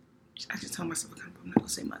just tell myself I'm not gonna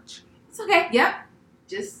say much. It's okay. Yep.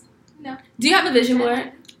 Just no. Do you have a vision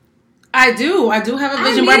board? I do have a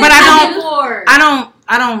vision board, but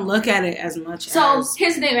I don't look at it as much. So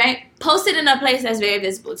here's the thing, right? Post it in a place that's very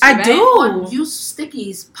visible to you, I do. Use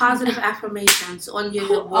stickies, positive affirmations on your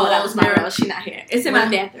walls. Oh, that was my girl. She's not here. It's in my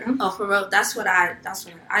bathroom. Oh, for real. That's what I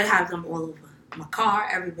have them all over my car,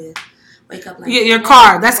 everywhere. Wake up like your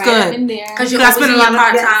car. That's good. Because you're spending a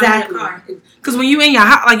lot of time in your car. Because when you in your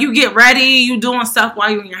house, like you get ready, you doing stuff while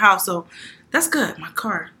you're in your house. So that's good. My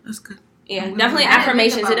car. That's good. Yeah, definitely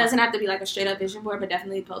affirmations. It doesn't have to be like a straight up vision board, but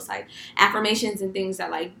definitely post like affirmations and things that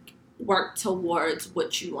like work towards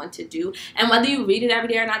what you want to do. And whether you read it every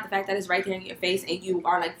day or not, the fact that it's right there in your face and you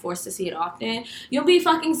are like forced to see it often, you'll be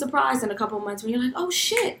fucking surprised in a couple months when you're like, oh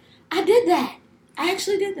shit, I did that. I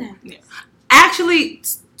actually did that. Yeah. Actually,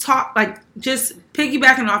 just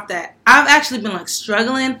piggybacking off that, I've actually been like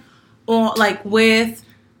struggling on like with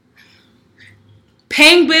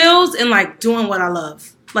paying bills and like doing what I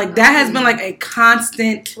love. Like that has been like a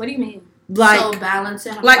constant. What do you mean? Like so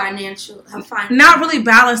balancing, like financial. Not really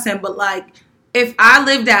balancing, but like if I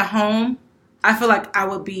lived at home, I feel like I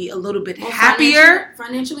would be a little bit happier,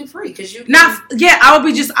 financially free, because you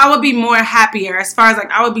I would be more happier as far as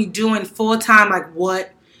like I would be doing full time like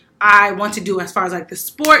what I want to do as far as like the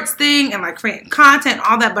sports thing and like creating content,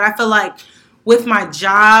 all that. But I feel like with my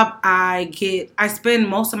job, I spend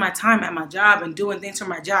most of my time at my job and doing things for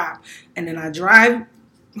my job. And then I drive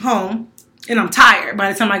home and I'm tired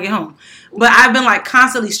by the time I get home. But I've been like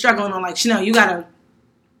constantly struggling on like, Chanel, you got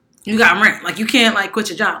rent. Like you can't like quit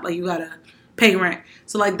your job. Like you gotta pay rent.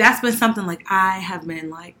 So like that's been something like I have been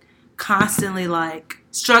like constantly like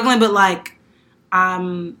struggling, but like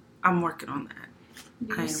I'm working on that.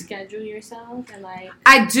 Do you schedule yourself and like?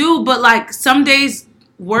 I do, but like some days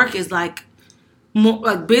work is like more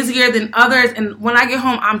like busier than others, and when I get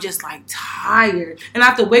home, I'm just like tired, and I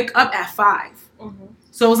have to wake up at 5. Mm-hmm.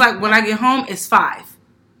 So it's like when I get home, it's 5.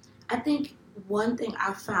 I think one thing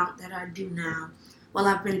I found that I do now, well,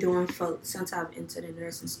 I've been doing since I've entered the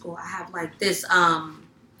nursing school, I have like this.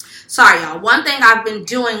 Sorry, y'all. One thing I've been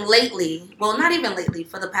doing lately, well, not even lately,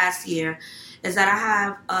 for the past year, is that I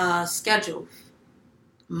have a schedule.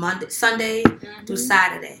 Sunday through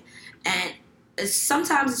Saturday, and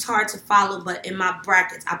sometimes it's hard to follow, but in my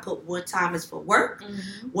brackets I put what time is for work,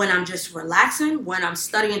 when I'm just relaxing, when I'm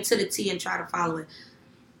studying to the T and try to follow it.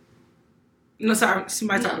 No, sorry,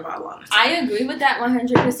 somebody talking about a lot. I agree with that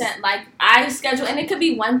 100%. Like I schedule, and it could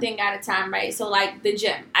be one thing at a time, right? So like the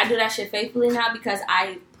gym, I do that shit faithfully now because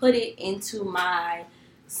I put it into my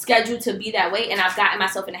schedule to be that way, and I've gotten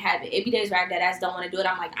myself in a habit. It be days where I dead ass don't want to do it.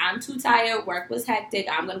 I'm like, I'm too tired. Work was hectic.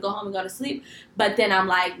 I'm gonna go home and go to sleep. But then I'm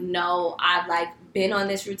like, no, I've like been on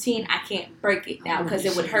this routine. I can't break it now because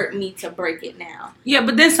it would hurt me to break it now. Yeah,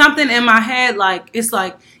 but then something in my head, like it's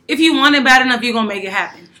like if you want it bad enough, you're gonna make it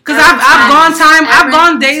happen. Because I've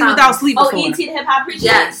gone days without sleep before. Oh, E.T. the hip hop preacher.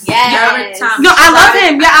 Yes. No, I love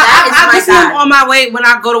him. Yeah, I listen to him on my way when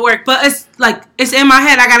I go to work. But it's like it's in my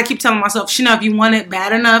head. I gotta keep telling myself, Chanel, if you want it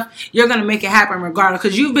bad enough, you're gonna make it happen regardless.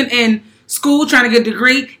 Because you've been in school trying to get a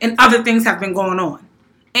degree, and other things have been going on,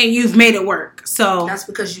 and you've made it work. So that's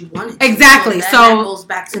because you want it. Exactly. So that goes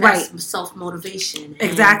back to that self-motivation.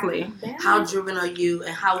 Exactly. How driven are you,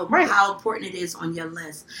 and how important it is on your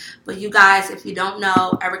list. But you guys, if you don't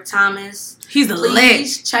know Eric Thomas,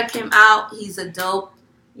 please check him out. He's a dope.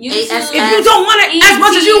 If you don't want it as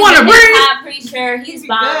much as you want to breathe, preacher, he's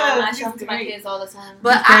bomb. I show him to my kids all the time.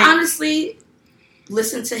 But I honestly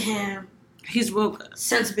listen to him. He's real good.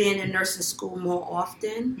 Since being in nursing school more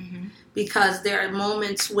often, because there are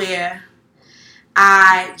moments where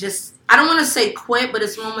I don't want to say quit, but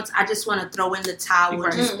it's moments I just want to throw in the towel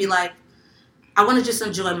and just be like, I want to just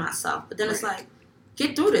enjoy myself. But then it's like,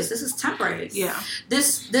 get through this. This is temporary. Yeah.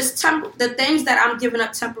 The things that I'm giving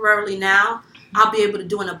up temporarily now, I'll be able to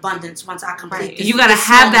do in abundance once I complete this. You got to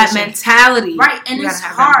have that mentality. Right. And it's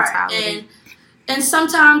hard. And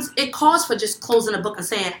sometimes it calls for just closing a book and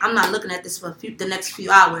saying, I'm not looking at this for the next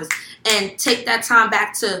few hours, and take that time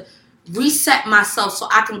back to reset myself so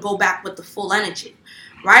I can go back with the full energy.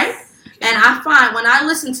 Right? And I find when I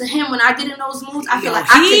listen to him, when I get in those moods, I feel like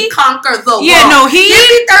I can conquer the world. Yeah, no, give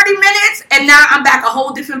me 30 minutes and now I'm back a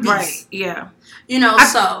whole different beast. Right, yeah. You know,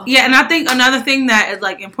 Yeah, and I think another thing that is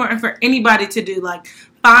like important for anybody to do, like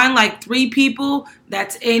find like 3 people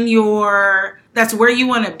that's where you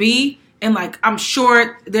want to be. And like I'm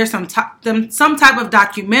sure there's some type of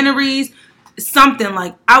documentaries, something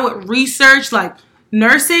like I would research like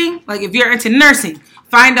nursing. Like if you're into nursing,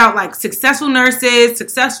 find out like successful nurses,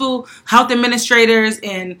 successful health administrators,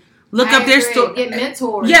 and look up their story. Get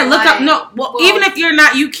mentors. Yeah, look up. No, well, even if you're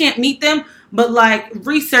not, you can't meet them, but like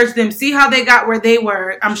research them, see how they got where they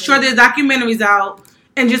were. I'm sure there's documentaries out,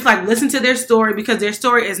 and just like listen to their story, because their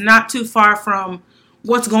story is not too far from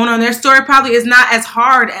what's going on. Their story probably is not as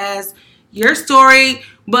hard as your story,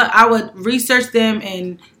 but I would research them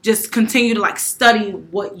and just continue to like study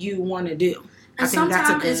what you want to do. And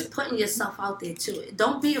sometimes it's putting yourself out there too.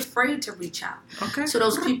 Don't be afraid to reach out to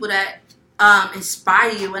those people that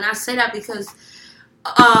inspire you. And I say that because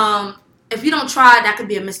if you don't try, that could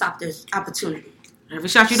be a missed opportunity. Every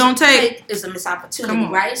shot you don't take is a missed opportunity,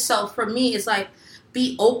 right? So for me, it's like,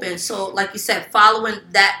 be open. So like you said, following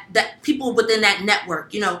that people within that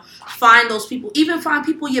network, you know, find those people, even find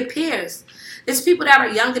people, your peers. There's people that are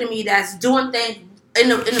younger than me that's doing things in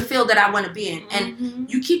the field that I want to be in. And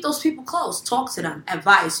you keep those people close, talk to them,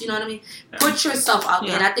 advice, you know what I mean? Yeah. Put yourself out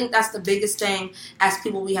there. And I think that's the biggest thing as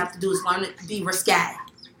people we have to do is learn to be risque.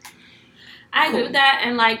 I agree with that.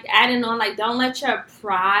 And like adding on, like don't let your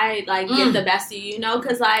pride like get the best of you, you know?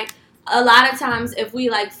 Because like a lot of times if we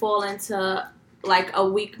like fall into like a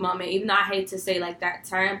weak moment, even though I hate to say like that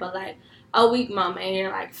term, but like a weak moment and you're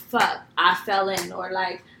like, fuck, I fell in, or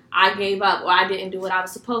like I gave up, or I didn't do what I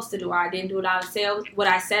was supposed to do, or I didn't do what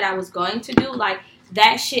I said I was going to do, like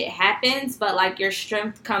that shit happens, but like your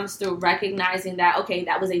strength comes through recognizing that, okay,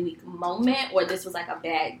 that was a weak moment or this was like a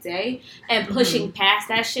bad day, and pushing past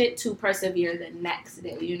that shit to persevere the next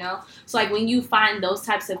day, you know? So like when you find those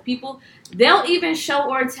types of people, they'll even show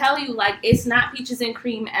or tell you like it's not peaches and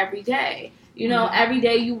cream every day. You know, every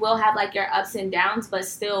day you will have like your ups and downs, but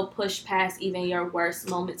still push past even your worst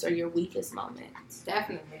moments or your weakest moments.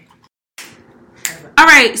 Definitely. All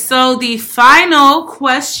right, so the final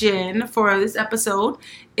question for this episode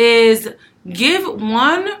is give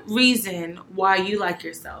one reason why you like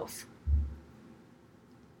yourself.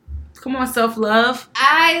 Come on, self-love.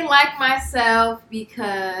 I like myself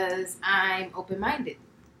because I'm open-minded.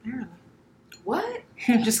 Really? What?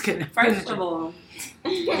 I'm just kidding. First of all,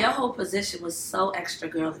 your whole position was so extra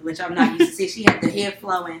girly, which I'm not used to see. She had the hair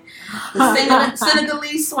flowing, the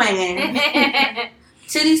Senegalese swinging,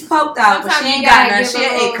 titties poked out, but she ain't got none. She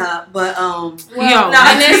an A cup, but no,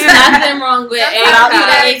 there's nothing wrong with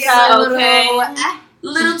A cup. Okay,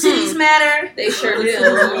 little titties matter. They sure do.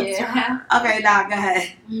 Yeah. Okay, Doc, go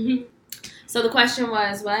ahead. So the question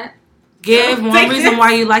was what? Give one reason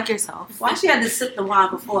why you like yourself. Why she had to sip the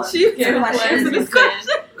wine before? She gave why she answer this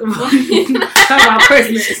question. Talk about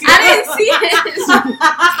Christmas. I didn't see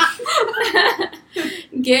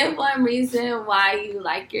it. Give one reason why you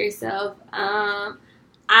like yourself.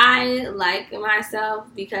 I like myself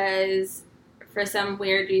because for some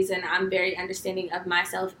weird reason I'm very understanding of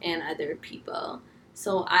myself and other people.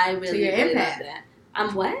 So I really, you're really love empath. that.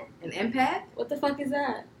 I'm what? An empath? What the fuck is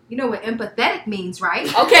that? You know what empathetic means, right?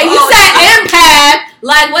 Okay, you said empath.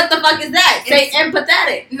 Like, what the fuck is that? Say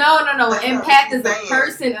empathetic. No. Empath is a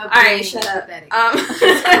person of All right, being shut up.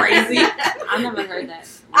 empathetic. Crazy. I've never heard that.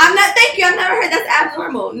 Thank you. I've never heard that's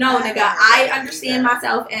abnormal. No, nigga. I understand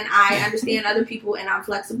myself and I understand other people and I'm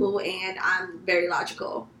flexible and I'm very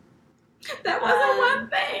logical. That wasn't one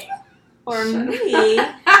thing. For me,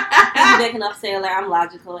 I'm big enough sailor. I'm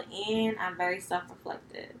logical and I'm very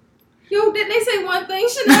self-reflective. Yo, didn't they say one thing,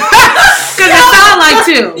 Chanel? Because it sound like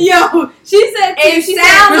two. Yo, she said two. It She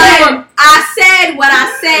sounds said like I said what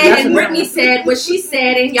I said That's and right. Brittany said what she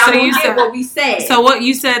said and y'all So don't you get said- what we said. So what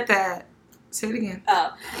you said that? Say it again.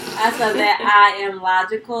 Oh, I said that I am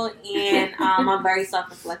logical and I'm very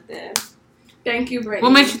self-reflective. Thank you, Brittany.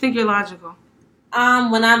 What makes you think you're logical?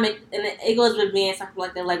 When I make, and it goes with being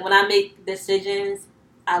self-reflective, like when I make decisions,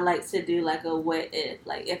 I like to do like a what if.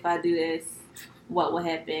 Like if I do this, what will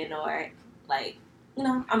happen? Or like, you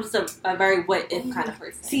know, I'm just a very what if kind of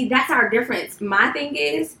person. See, that's our difference. My thing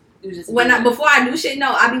is, You just before I do shit,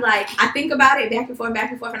 no, I be like, I think about it back and forth,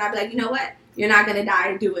 and I be like, you know what? You're not gonna die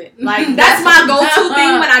and do it. Like that's my go-to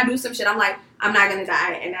thing when I do some shit. I'm like, I'm not gonna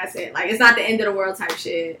die, and that's it. Like it's not the end of the world type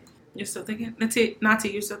shit. You're still thinking? Nati,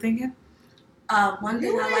 you're still thinking? One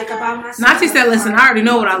thing I like about myself. Nati said, listen, I already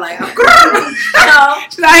know what I like. No,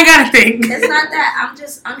 She said, I ain't gotta think. it's not that. I'm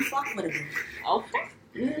just unfuckwittable. Okay.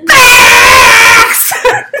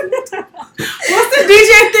 What's the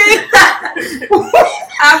DJ thing?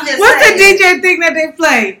 I'm just What's the saying. DJ thing that they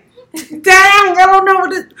play? Dang, I don't know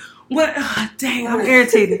what it. What? Dang, I'm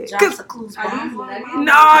irritated. Drops of clues. Are you-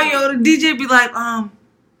 No, yo, the DJ be like, I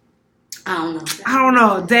don't know. I don't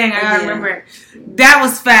know. Dang, I gotta Yeah. remember it. That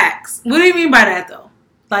was facts. What do you mean by that, though?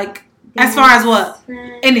 Like, as far as what?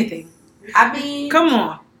 Anything. I mean, Come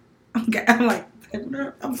on. I'm like,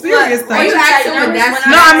 I'm serious, What? though. Are you asking nervous what that's-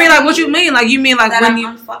 when No, I mean, like, what you mean? Like, you mean, like, that when I'm you.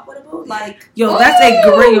 unfuckwittable? Like, Yo, that's a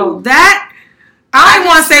great. Yo, that. I don't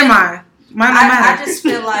want to say mine. Mine don't I matter. just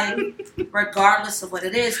feel like, regardless of what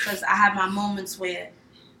it is, because I have my moments where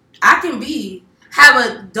I can have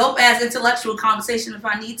a dope ass intellectual conversation if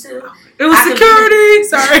I need to. It was I could security.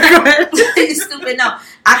 Sorry, go ahead. You stupid. No,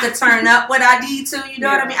 I could turn up when I need to. You know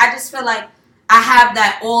what I mean? I just feel like I have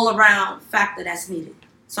that all around factor that's needed.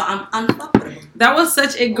 So I'm unfuckwittable. That was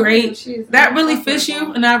such a great. That really fits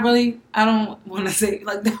you, and I don't want to say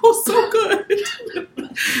like that was so good.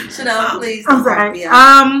 Should I please? I'm sorry.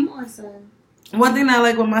 Yeah. One thing I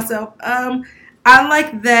like with myself, I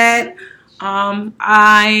like that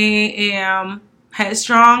I am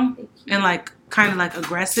headstrong and like kind of like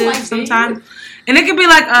aggressive sometimes, and it could be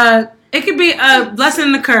like a blessing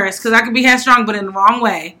and a curse because I could be headstrong but in the wrong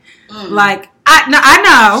way. Like I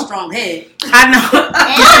know, Strong head. I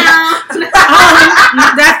know.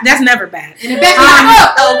 That's never bad. And it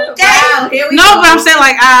back Okay. Wow, here we No, go. but I'm saying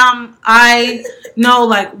like I know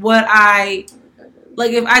like what I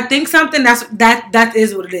like if I think something that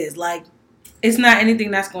is what it is. Like it's not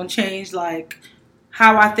anything that's gonna change like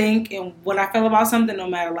how I think and what I feel about something, no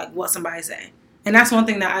matter like what somebody say. And that's one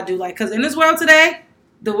thing that I do like because in this world today,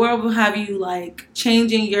 the world will have you like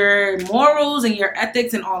changing your morals and your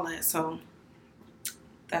ethics and all that. So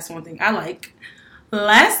that's one thing I like.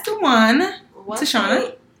 Last one.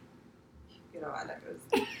 Tashana.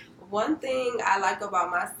 One thing I like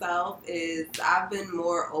about myself is I've been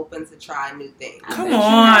more open to try new things. Come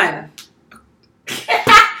on.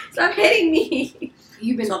 Stop hitting me.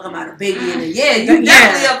 You've been talking about a baby in a year. You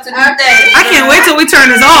definitely up to new things. I can't wait till we turn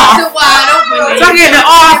this off. So I get the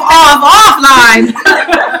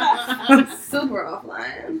offline. Super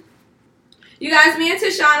offline. You guys, me and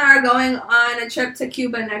Tashana are going on a trip to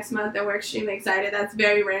Cuba next month, and we're extremely excited. That's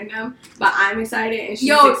very random, but I'm excited, and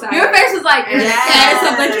she's excited. Your face was like,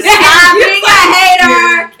 Stop being a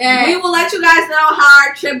hater. We will let you guys know how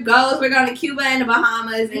our trip goes. We're going to Cuba and the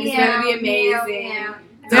Bahamas, and it's going to be amazing.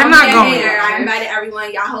 They're not going. I invited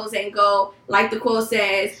everyone. Y'all hoes ain't go. Like the quote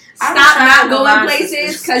says, stop not going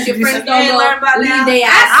places because your friends don't go. Leave their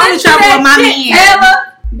ass. I only travel with my man.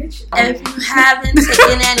 If you haven't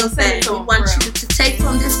taken anything, we want you to take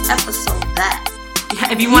from this episode that.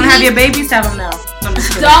 If you want to have your babies, have them now.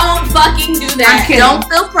 Don't fucking do that. Don't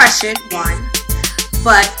feel pressured, one.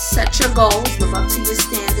 But set your goals, live up to your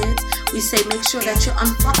standards. We say make sure that you're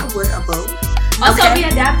unfuckable. Also be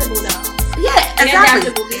adaptable though. Yeah,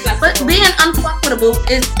 exactly. But being unfuckable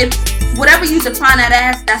is if whatever you define that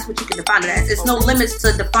as, that's what you can define it as. There's no limits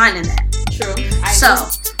to defining that. True. So,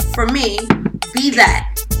 for me, be that.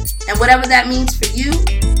 And whatever that means for you,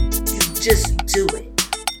 you just do it.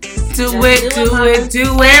 Do it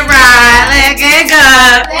right. Let it go.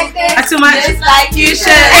 Not too much. Just like you should.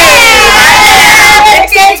 Let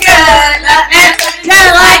it go. Just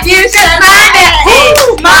like you should.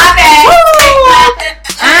 My bad.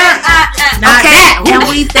 Okay, and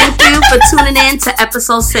we thank you for tuning in to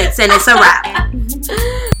episode 6, and it's a wrap.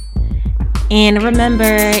 And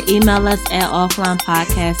remember, email us at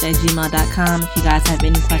offlinepodcast@gmail.com if you guys have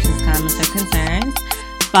any questions, comments, or concerns.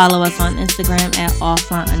 Follow us on Instagram at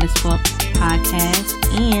offline_podcast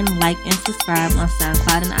and like and subscribe on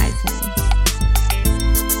SoundCloud and iTunes.